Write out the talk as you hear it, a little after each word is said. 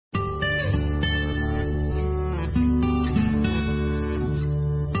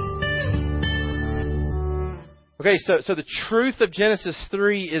Okay, so the truth of Genesis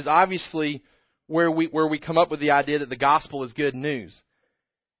 3 is obviously where we come up with the idea that the gospel is good news.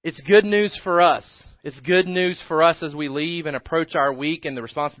 It's good news for us. It's good news for us as we leave and approach our week and the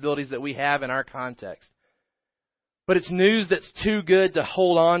responsibilities that we have in our context. But it's news that's too good to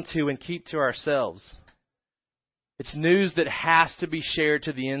hold on to and keep to ourselves. It's news that has to be shared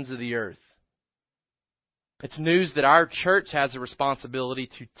to the ends of the earth. It's news that our church has a responsibility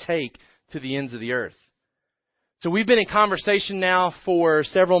to take to the ends of the earth. So we've been in conversation now for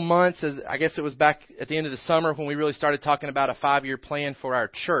several months, as I guess it was back at the end of the summer when we really started talking about a 5-year plan for our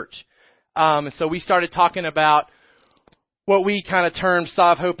church. So we started talking about what we kind of termed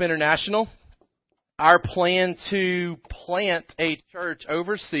SovHope International, our plan to plant a church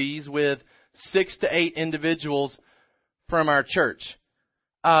overseas with 6 to 8 individuals from our church.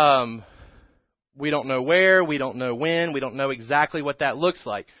 We don't know where, we don't know when, we don't know exactly what that looks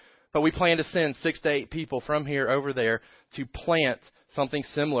like. But we plan to send 6 to 8 people from here over there to plant something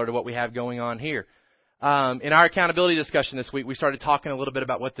similar to what we have going on here. In our accountability discussion this week, we started talking a little bit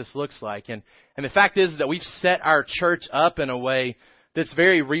about what this looks like. And the fact is that we've set our church up in a way that's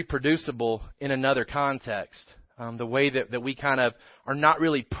very reproducible in another context. The way that we kind of are not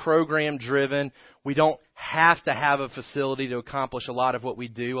really program driven. We don't have to have a facility to accomplish a lot of what we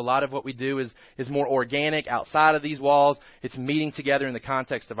do. A lot of what we do is more organic outside of these walls. It's meeting together in the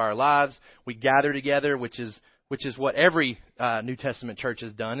context of our lives. We gather together, which is what every New Testament church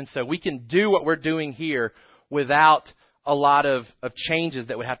has done. And so we can do what we're doing here without a lot of changes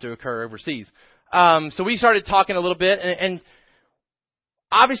that would have to occur overseas. So we started talking a little bit, and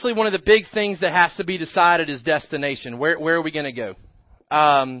obviously one of the big things that has to be decided is destination. Where are we going to go?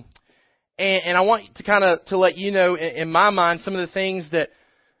 And I want to let you know, in my mind, some of the things that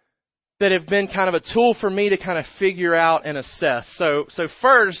have been kind of a tool for me to kind of figure out and assess. So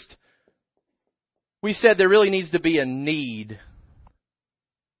first, we said there really needs to be a need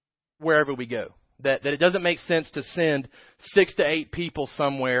wherever we go. That it doesn't make sense to send 6 to 8 people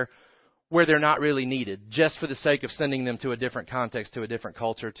somewhere where they're not really needed, just for the sake of sending them to a different context, to a different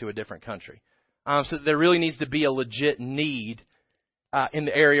culture, to a different country. So there really needs to be a legit need in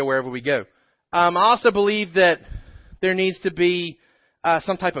the area wherever we go. I also believe that there needs to be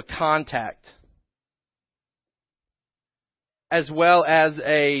some type of contact, as well as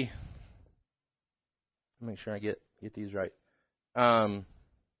make sure I get these right.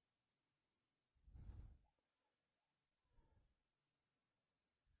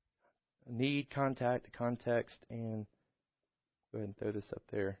 Need, contact, context, and go ahead and throw this up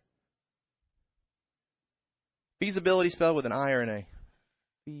there. Feasibility spelled with an I or an A?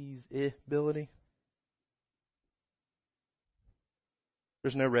 Feasibility.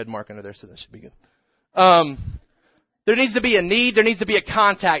 There's no red mark under there, so that should be good. There needs to be a need. There needs to be a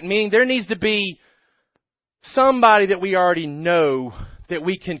contact, meaning there needs to be somebody that we already know that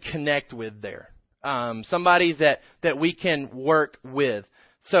we can connect with there. Somebody that we can work with.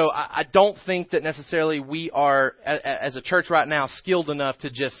 So I don't think that necessarily we are, as a church right now, skilled enough to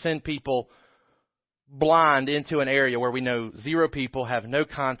just send people blind into an area where we know 0 people, have no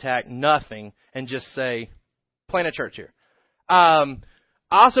contact, nothing, and just say, plant a church here. I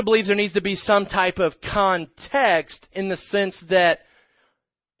also believe there needs to be some type of context in the sense that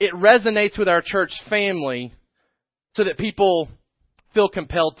it resonates with our church family so that people feel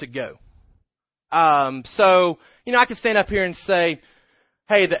compelled to go. So, I can stand up here and say,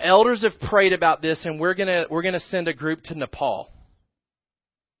 hey, the elders have prayed about this, and we're gonna send a group to Nepal.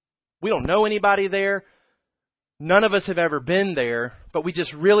 We don't know anybody there. None of us have ever been there, but we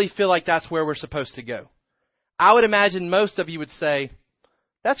just really feel like that's where we're supposed to go. I would imagine most of you would say,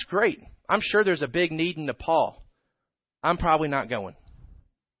 that's great. I'm sure there's a big need in Nepal. I'm probably not going.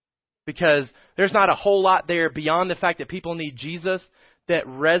 Because there's not a whole lot there beyond the fact that people need Jesus that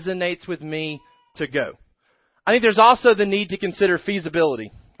resonates with me to go. I think there's also the need to consider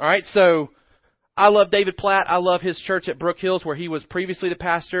feasibility. All right, so I love David Platt. I love his church at Brook Hills where he was previously the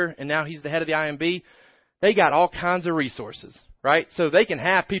pastor and now he's the head of the IMB. They got all kinds of resources, right? So they can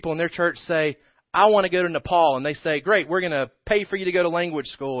have people in their church say, I want to go to Nepal. And they say, great, we're going to pay for you to go to language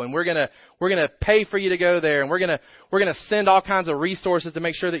school. And we're going to pay for you to go there. And we're going to send all kinds of resources to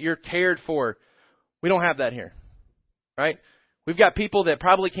make sure that you're cared for. We don't have that here, right? We've got people that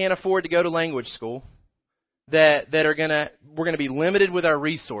probably can't afford to go to language school. That we're going to be limited with our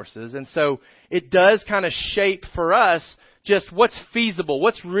resources. And so it does kind of shape for us just what's feasible,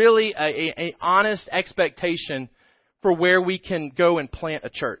 what's really a honest expectation for where we can go and plant a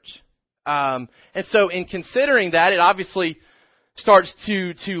church. And so in considering that, it obviously starts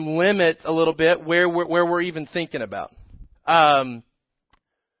to limit a little bit where we're even thinking about.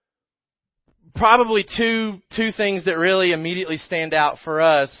 probably two things that really immediately stand out for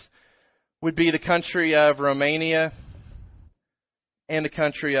us would be the country of Romania and the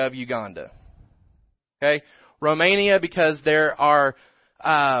country of Uganda. Okay, Romania, because there are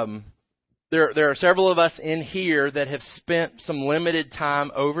several of us in here that have spent some limited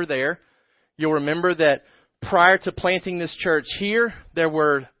time over there. You'll remember that prior to planting this church here, there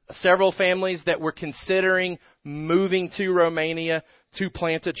were several families that were considering moving to Romania to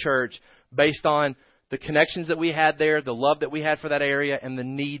plant a church based on the connections that we had there, the love that we had for that area, and the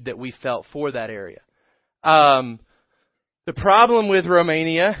need that we felt for that area. The problem with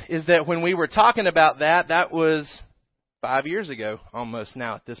Romania is that when we were talking about that was 5 years ago almost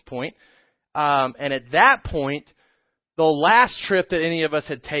now at this point. And at that point, the last trip that any of us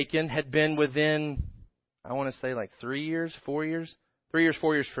had taken had been within, I want to say like 3 years, 4 years. 3 years,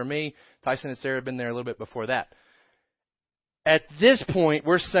 4 years for me. Tyson and Sarah had been there a little bit before that. At this point,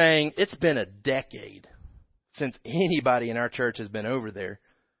 we're saying it's been a decade since anybody in our church has been over there.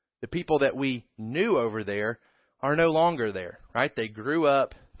 The people that we knew over there are no longer there, right? They grew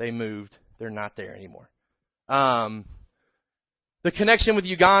up, they moved, they're not there anymore. The connection with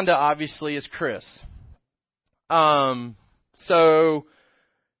Uganda, obviously, is Chris. So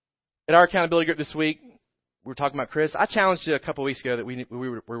at our accountability group this week, we were talking about Chris. I challenged you a couple of weeks ago that we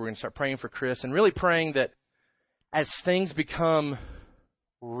were going to start praying for Chris and really praying that as things become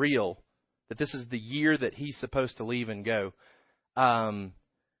real, that this is the year that he's supposed to leave and go,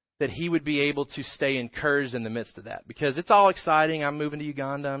 that he would be able to stay encouraged in the midst of that. Because it's all exciting. I'm moving to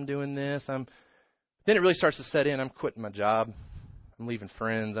Uganda. I'm doing this. Then it really starts to set in. I'm quitting my job. I'm leaving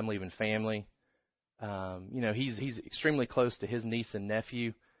friends. I'm leaving family. He's extremely close to his niece and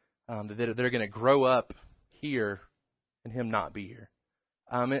nephew. They're going to grow up here and him not be here.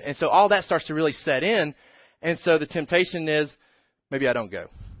 And so all that starts to really set in. And so the temptation is maybe I don't go.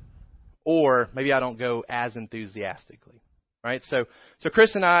 Or maybe I don't go as enthusiastically. Right? So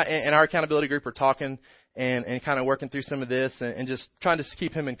Chris and I and our accountability group are talking and kind of working through some of this and just trying to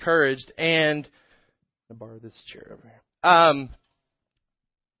keep him encouraged. And I'll borrow this chair over here.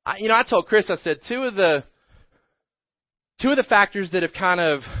 I told Chris, I said, two of the factors that have kind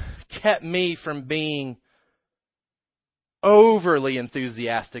of kept me from being overly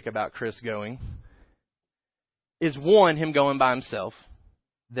enthusiastic about Chris going is one, him going by himself.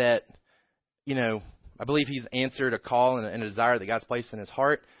 That, I believe he's answered a call and a desire that God's placed in his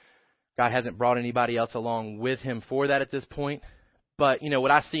heart. God hasn't brought anybody else along with him for that at this point. But,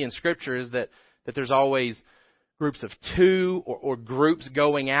 what I see in Scripture is that there's always groups of two or groups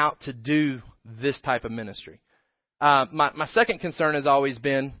going out to do this type of ministry. My second concern has always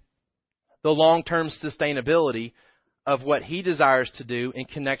been the long-term sustainability of what he desires to do in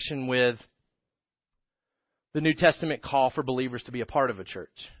connection with the New Testament call for believers to be a part of a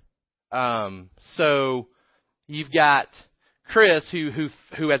church. So you've got Chris,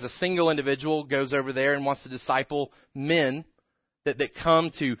 who as a single individual goes over there and wants to disciple men that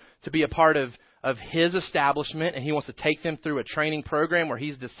come to be a part of his establishment, and he wants to take them through a training program where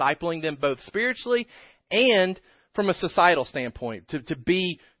he's discipling them both spiritually and from a societal standpoint to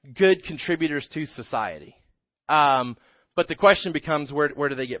be good contributors to society. But the question becomes where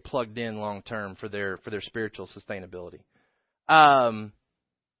do they get plugged in long term for their spiritual sustainability? I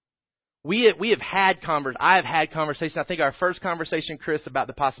have had conversations. I think our first conversation, Chris, about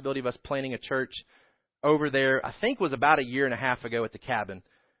the possibility of us planting a church over there, I think was about 1.5 years ago at the cabin.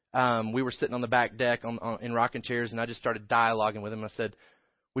 We were sitting on the back deck in rocking chairs, and I just started dialoguing with him. I said,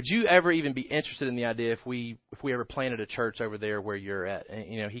 would you ever even be interested in the idea if we ever planted a church over there where you're at?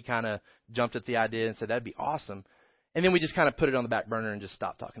 And, he kind of jumped at the idea and said, that'd be awesome. And then we just kind of put it on the back burner and just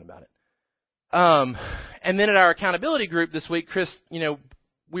stopped talking about it. And then at our accountability group this week, Chris,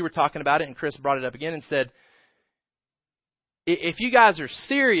 we were talking about it, and Chris brought it up again and said, if you guys are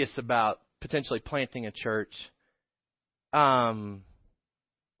serious about potentially planting a church, in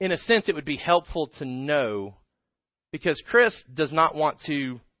a sense, it would be helpful to know, because Chris does not want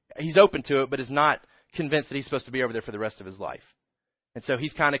to, he's open to it, but is not convinced that he's supposed to be over there for the rest of his life. And so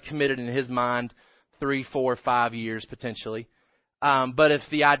he's kind of committed in his mind 3, 4, 5 years potentially. But if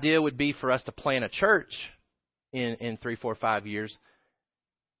the idea would be for us to plant a church in 3, 4, 5 years,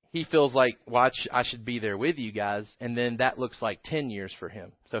 he feels like, well, I should be there with you guys. And then that looks like 10 years for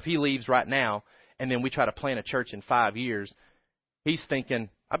him. So if he leaves right now and then we try to plant a church in 5 years, he's thinking,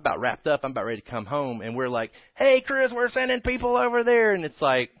 I'm about wrapped up. I'm about ready to come home. And we're like, hey, Chris, we're sending people over there. And it's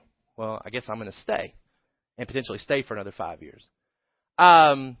like, well, I guess I'm going to stay and potentially stay for another 5 years.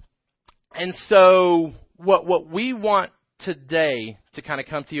 And so what we want today to kind of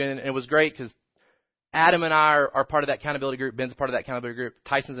come to you, and it was great because Adam and I are part of that accountability group. Ben's part of that accountability group.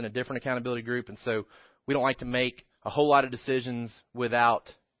 Tyson's in a different accountability group. And so we don't like to make a whole lot of decisions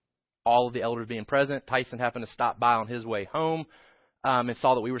without all of the elders being present. Tyson happened to stop by on his way home and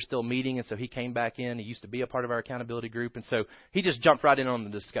saw that we were still meeting. And so he came back in. He used to be a part of our accountability group. And so he just jumped right in on the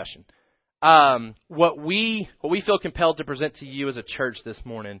discussion. What we feel compelled to present to you as a church this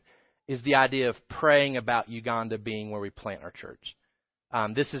morning is the idea of praying about Uganda being where we plant our church.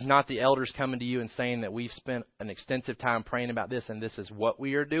 This is not the elders coming to you and saying that we've spent an extensive time praying about this and this is what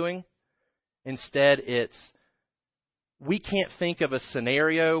we are doing. Instead, it's we can't think of a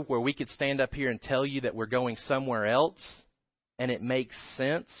scenario where we could stand up here and tell you that we're going somewhere else and it makes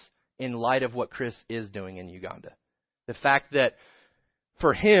sense in light of what Chris is doing in Uganda. The fact that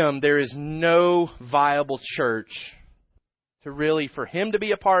for him, there is no viable church for him to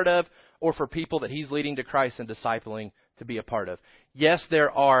be a part of or for people that he's leading to Christ and discipling to be a part of. Yes,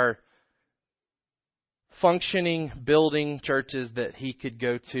 there are functioning building churches that they could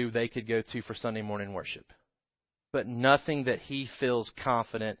go to for Sunday morning worship. But nothing that he feels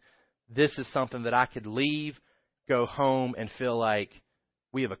confident, this is something that I could leave, go home, and feel like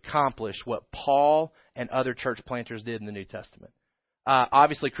we have accomplished what Paul and other church planters did in the New Testament.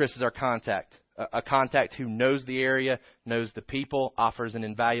 Obviously, Chris is our contact, a contact who knows the area, knows the people, offers an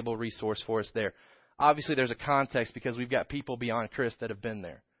invaluable resource for us there. Obviously, there's a context because we've got people beyond Chris that have been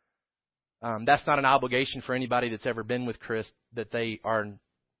there. That's not an obligation for anybody that's ever been with Chris that they are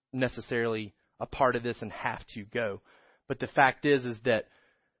necessarily a part of this and have to go. But the fact is that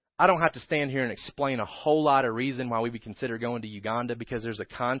I don't have to stand here and explain a whole lot of reason why we would consider going to Uganda because there's a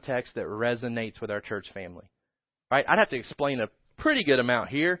context that resonates with our church family. Right? I'd have to explain a pretty good amount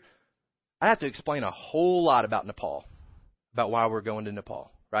here. I have to explain a whole lot about Nepal, about why we're going to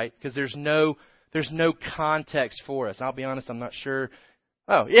Nepal, right? Because there's no context for us. I'll be honest, I'm not sure.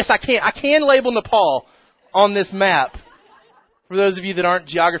 Oh, yes, I can. I can label Nepal on this map. For those of you that aren't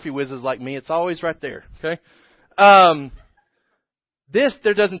geography whizzes like me, it's always right there, okay?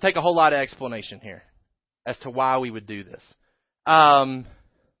 There doesn't take a whole lot of explanation here as to why we would do this. The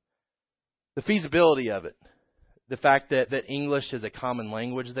feasibility of it, the fact that English is a common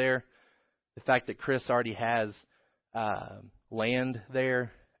language there, the fact that Chris already has land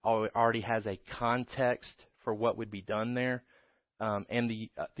there, already has a context for what would be done there, and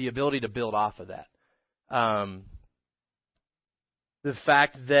the ability to build off of that. The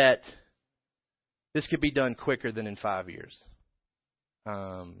fact that this could be done quicker than in 5 years.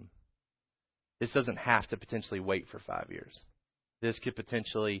 This doesn't have to potentially wait for 5 years. This could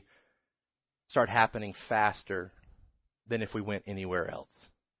potentially start happening faster than if we went anywhere else.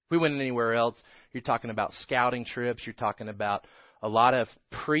 If we went anywhere else, you're talking about scouting trips. You're talking about a lot of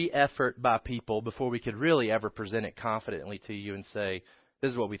pre-effort by people before we could really ever present it confidently to you and say,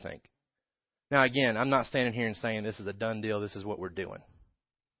 this is what we think. Now, again, I'm not standing here and saying this is a done deal. This is what we're doing.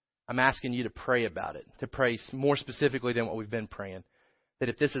 I'm asking you to pray about it, to pray more specifically than what we've been praying, that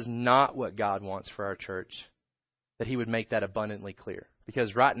if this is not what God wants for our church, that he would make that abundantly clear.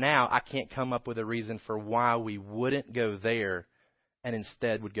 Because right now, I can't come up with a reason for why we wouldn't go there and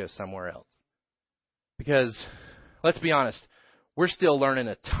instead would go somewhere else. Because, let's be honest, we're still learning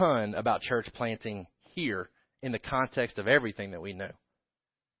a ton about church planting here in the context of everything that we know.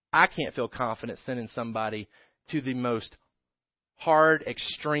 I can't feel confident sending somebody to the most hard,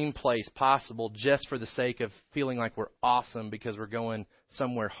 extreme place possible just for the sake of feeling like we're awesome because we're going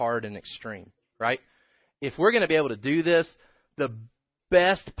somewhere hard and extreme, right? If we're going to be able to do this, the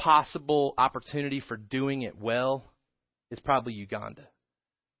best possible opportunity for doing it well is probably Uganda.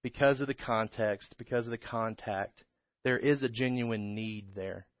 Because of the context, because of the contact, there is a genuine need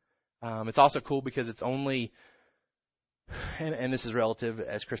there. It's also cool because it's only, and this is relative,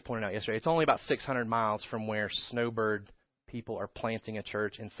 as Chris pointed out yesterday, it's only about 600 miles from where Snowbird people are planting a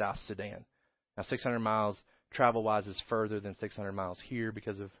church in South Sudan. Now, 600 miles travel-wise is further than 600 miles here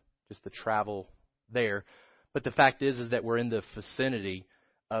because of just the travel there. But the fact is that we're in the vicinity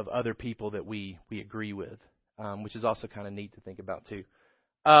of other people that we agree with, which is also kind of neat to think about too.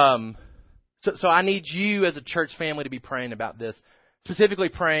 So I need you as a church family to be praying about this, specifically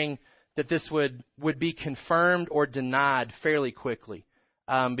praying that this would be confirmed or denied fairly quickly.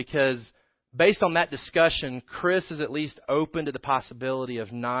 Because based on that discussion, Chris is at least open to the possibility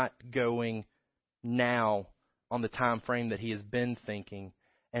of not going now on the time frame that he has been thinking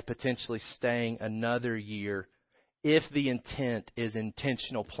and potentially staying another year if the intent is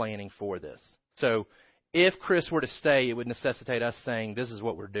intentional planning for this. So if Chris were to stay, it would necessitate us saying, this is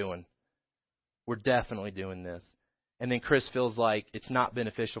what we're doing. We're definitely doing this. And then Chris feels like it's not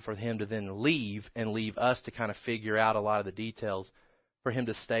beneficial for him to then leave and leave us to kind of figure out a lot of the details. for him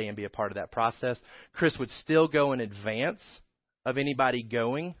to stay and be a part of that process. Chris would still go in advance of anybody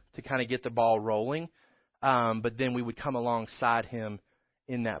going to kind of get the ball rolling, but then we would come alongside him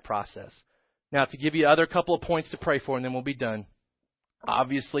in that process. Now, to give you other couple of points to pray for, and then we'll be done.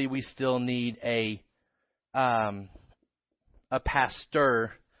 Obviously, we still need a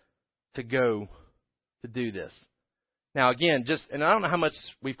pastor to go to do this. Now, again, and I don't know how much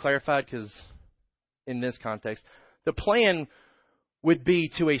we've clarified, because in this context, the plan would be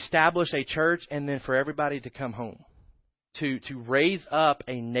to establish a church and then for everybody to come home, to raise up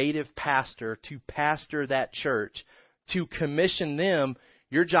a native pastor to pastor that church, to commission them.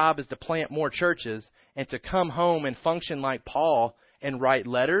 Your job is to plant more churches and to come home and function like Paul and write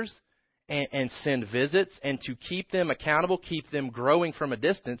letters and send visits and to keep them accountable, keep them growing from a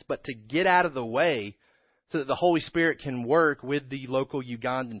distance, but to get out of the way so that the Holy Spirit can work with the local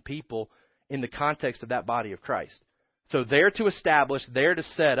Ugandan people in the context of that body of Christ. So there to establish, there to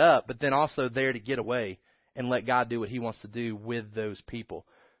set up, but then also there to get away and let God do what He wants to do with those people.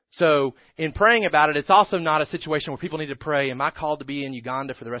 So in praying about it, it's also not a situation where people need to pray, am I called to be in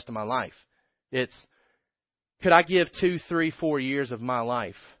Uganda for the rest of my life? It's, could I give 2, 3, 4 years of my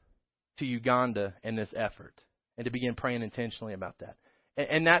life to Uganda in this effort? And to begin praying intentionally about that.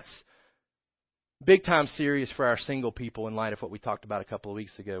 And that's big time serious for our single people in light of what we talked about a couple of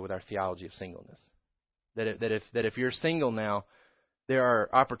weeks ago with our theology of singleness. That if you're single now, there are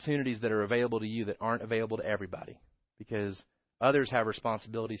opportunities that are available to you that aren't available to everybody, because others have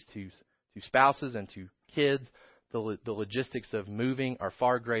responsibilities to spouses and to kids. The logistics of moving are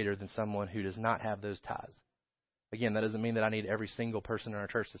far greater than someone who does not have those ties. Again, that doesn't mean that I need every single person in our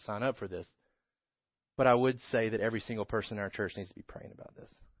church to sign up for this, but I would say that every single person in our church needs to be praying about this.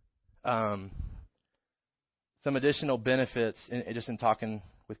 Some additional benefits, just in talking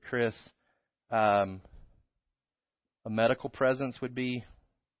with Chris, a medical presence would be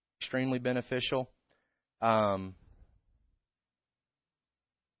extremely beneficial.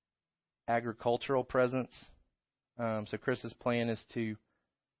 Agricultural presence. So Chris's plan is to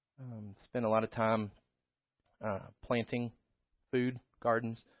spend a lot of time planting food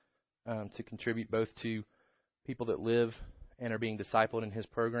gardens to contribute both to people that live and are being discipled in his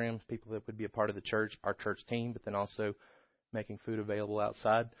program, people that would be a part of the church, our church team, but then also making food available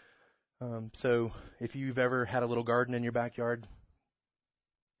outside. So if you've ever had a little garden in your backyard,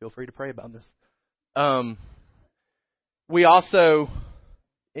 feel free to pray about this. We also,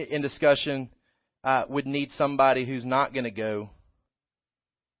 in discussion, would need somebody who's not going to go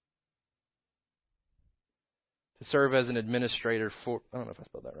to serve as an administrator for, I don't know if I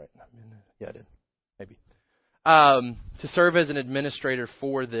spelled that right. Yeah, I did. Maybe. To serve as an administrator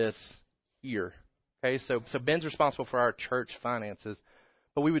for this year. Okay, so Ben's responsible for our church finances,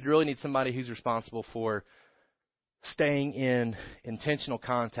 but we would really need somebody who's responsible for staying in intentional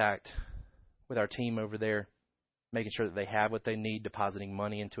contact with our team over there, making sure that they have what they need, depositing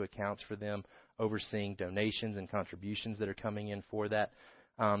money into accounts for them, overseeing donations and contributions that are coming in for that.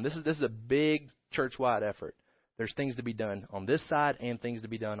 This is a big church-wide effort. There's things to be done on this side and things to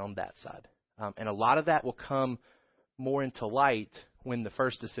be done on that side. And a lot of that will come more into light when the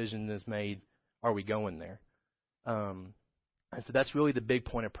first decision is made, are we going there? And so that's really the big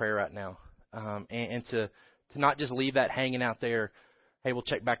point of prayer right now. And to not just leave that hanging out there, hey, we'll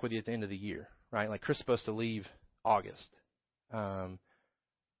check back with you at the end of the year, right? Like Chris is supposed to leave August and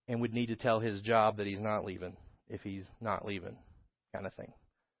would need to tell his job that he's not leaving if he's not leaving, kind of thing.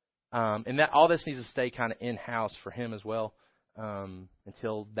 And that all this needs to stay kind of in-house for him as well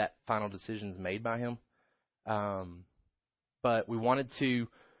until that final decision is made by him. But we wanted to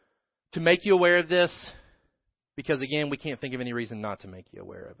make you aware of this because, again, we can't think of any reason not to make you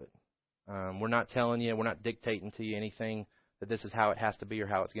aware of it. We're not telling you, we're not dictating to you anything that this is how it has to be or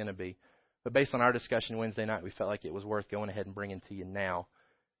how it's going to be. But based on our discussion Wednesday night, we felt like it was worth going ahead and bringing to you now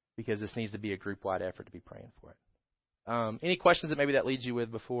because this needs to be a group-wide effort to be praying for it. Any questions that maybe that leads you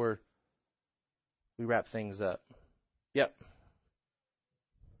with before we wrap things up? Yep.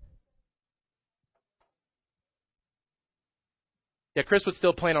 Yeah, Chris would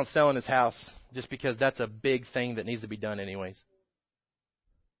still plan on selling his house just because that's a big thing that needs to be done anyways.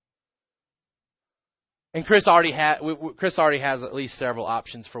 And Chris already has at least several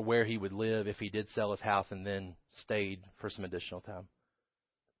options for where he would live if he did sell his house and then stayed for some additional time.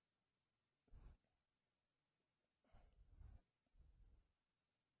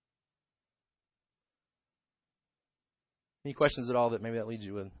 Any questions at all that maybe that leads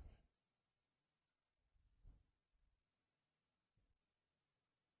you with?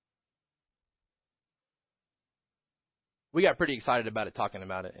 We got pretty excited about it, talking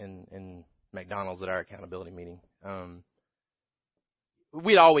about it in McDonald's at our accountability meeting.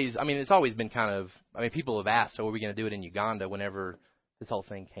 it's always been kind of, people have asked, so are we going to do it in Uganda whenever this whole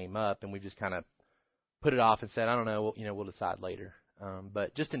thing came up, and we just kind of put it off and said, I don't know, we'll decide later.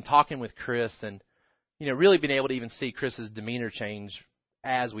 But just in talking with Chris and, really being able to even see Chris's demeanor change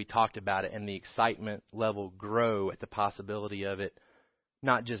as we talked about it and the excitement level grow at the possibility of it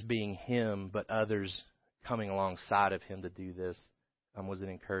not just being him, but others coming alongside of him to do this, was an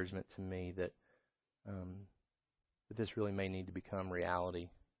encouragement to me that this really may need to become reality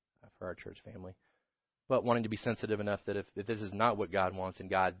for our church family. But wanting to be sensitive enough that if this is not what God wants and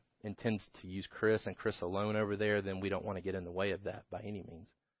God intends to use Chris and Chris alone over there, then we don't want to get in the way of that by any means.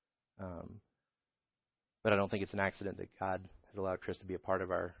 But I don't think it's an accident that God has allowed Chris to be a part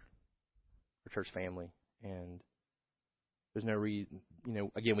of our church family. And there's no reason,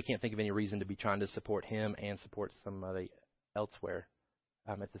 again, we can't think of any reason to be trying to support him and support somebody elsewhere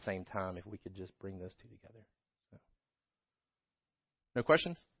at the same time if we could just bring those two together. So. No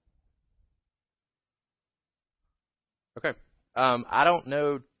questions? Okay. I don't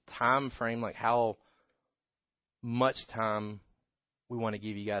know time frame, like how much time we want to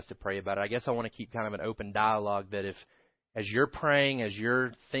give you guys to pray about it. I guess I want to keep kind of an open dialogue that if, as you're praying, as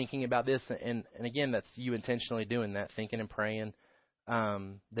you're thinking about this, and again, that's you intentionally doing that, thinking and praying,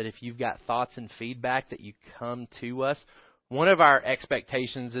 that if you've got thoughts and feedback that you come to us. One of our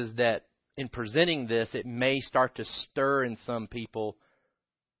expectations is that in presenting this, it may start to stir in some people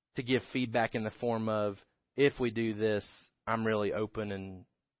to give feedback in the form of, if we do this, I'm really open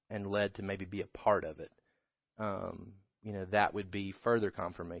and led to maybe be a part of it. That would be further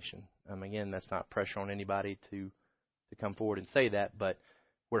confirmation. Again, that's not pressure on anybody to come forward and say that, but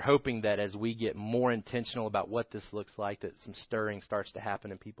we're hoping that as we get more intentional about what this looks like, that some stirring starts to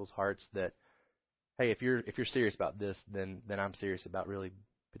happen in people's hearts that, hey, if you're serious about this, then I'm serious about really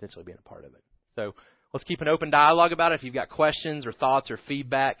potentially being a part of it. So let's keep an open dialogue about it. If you've got questions or thoughts or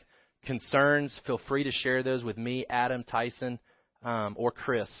feedback, concerns, feel free to share those with me, Adam, Tyson, or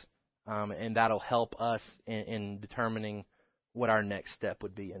Chris, and that'll help us in determining what our next step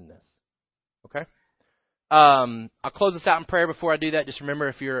would be in this. Okay? I'll close this out in prayer before I do that. Just remember,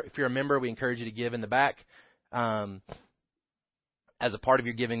 if you're a member, we encourage you to give in the back. As a part of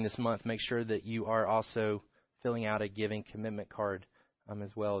your giving this month, make sure that you are also filling out a giving commitment card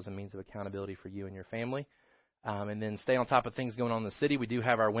as well as a means of accountability for you and your family. And then stay on top of things going on in the city. We do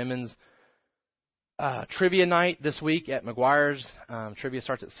have our women's trivia night this week at McGuire's. Trivia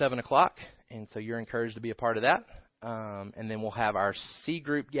starts at 7 o'clock, and so you're encouraged to be a part of that. And then we'll have our C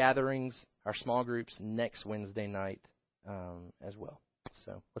group gatherings, our small groups, next Wednesday night as well.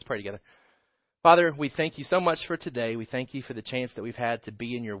 So let's pray together. Father, we thank you so much for today. We thank you for the chance that we've had to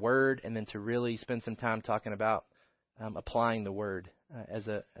be in your word and then to really spend some time talking about applying the word as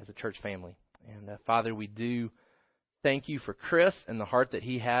a church family. And Father, we do thank you for Chris and the heart that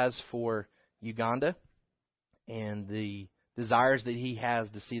he has for Uganda and the desires that he has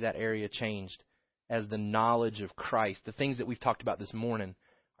to see that area changed as the knowledge of Christ, the things that we've talked about this morning,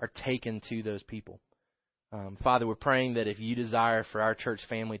 are taken to those people. Father, we're praying that if you desire for our church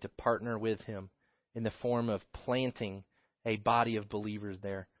family to partner with him in the form of planting a body of believers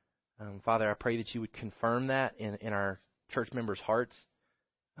there, Father, I pray that you would confirm that in our church members' hearts.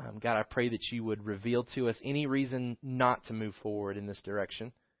 God, I pray that you would reveal to us any reason not to move forward in this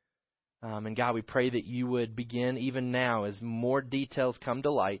direction. And God, we pray that you would begin even now, as more details come to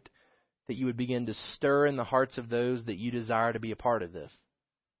light, that you would begin to stir in the hearts of those that you desire to be a part of this.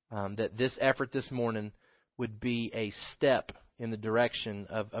 That this effort this morning would be a step in the direction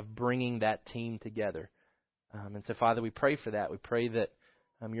of bringing that team together. And so, Father, we pray for that. We pray that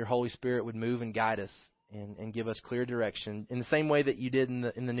your Holy Spirit would move and guide us and give us clear direction in the same way that you did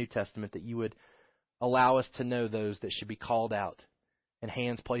in the New Testament, that you would allow us to know those that should be called out and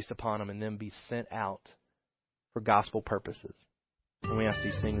hands placed upon them and then be sent out for gospel purposes. And we ask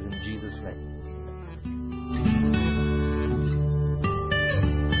these things in Jesus' name.